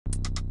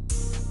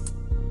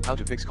How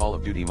to fix Call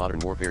of Duty Modern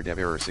Warfare Dev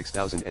Error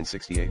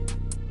 6068.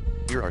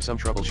 Here are some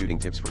troubleshooting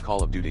tips for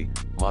Call of Duty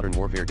Modern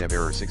Warfare Dev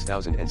Error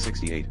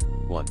 6068.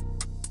 1.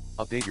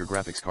 Update your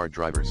graphics card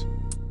drivers.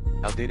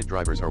 Outdated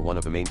drivers are one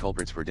of the main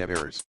culprits for dev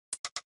errors.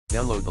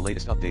 Download the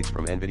latest updates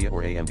from NVIDIA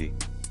or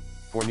AMD.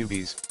 For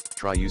newbies,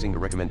 try using the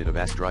recommended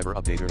Avast driver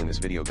updater in this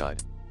video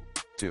guide.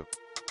 2.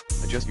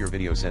 Adjust your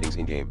video settings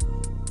in-game.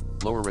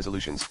 Lower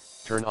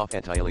resolutions, turn off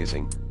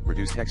anti-aliasing,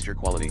 reduce texture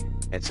quality,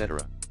 etc.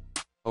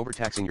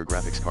 Overtaxing your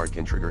graphics card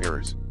can trigger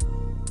errors.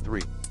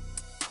 3.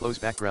 Close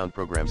background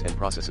programs and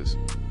processes.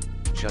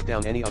 Shut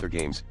down any other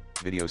games,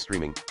 video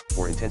streaming,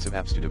 or intensive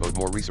apps to devote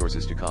more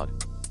resources to COD.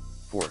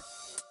 4.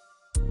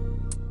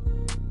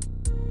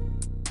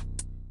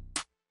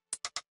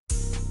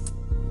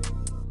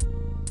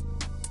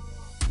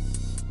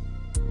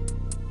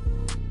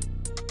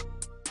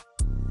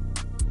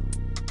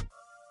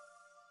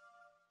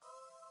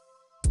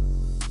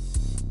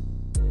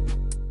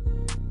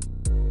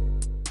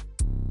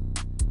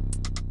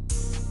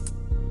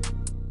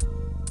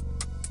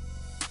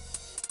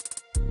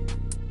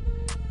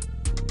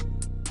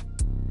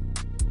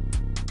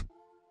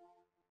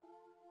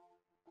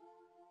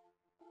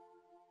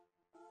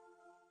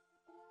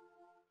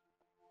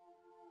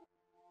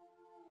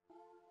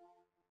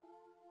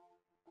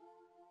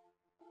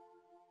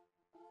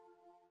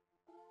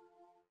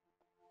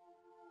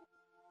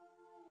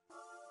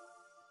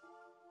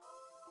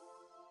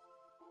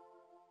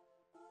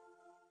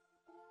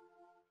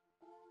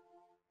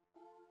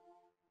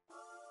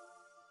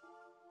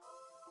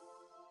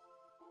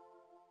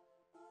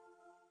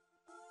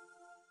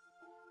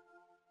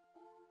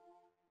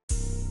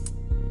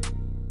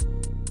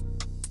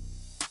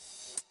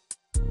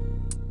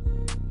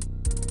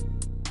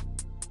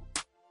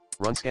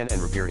 Run scan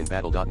and repair in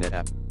battle.net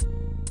app.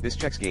 This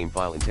checks game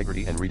file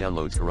integrity and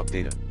redownloads corrupt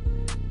data.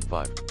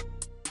 5.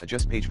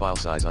 Adjust page file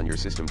size on your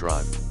system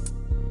drive.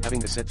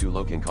 Having this set too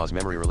low can cause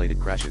memory-related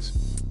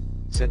crashes.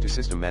 Set to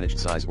system managed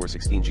size or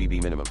 16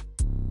 GB minimum.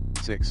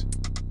 6.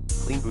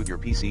 Clean boot your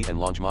PC and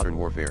launch Modern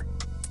Warfare.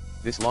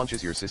 This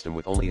launches your system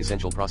with only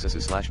essential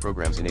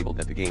processes/programs enabled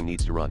that the game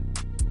needs to run.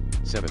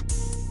 7.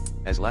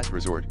 As last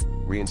resort,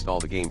 reinstall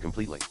the game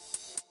completely.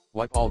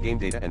 Wipe all game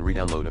data and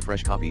redownload a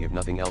fresh copy if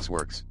nothing else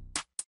works.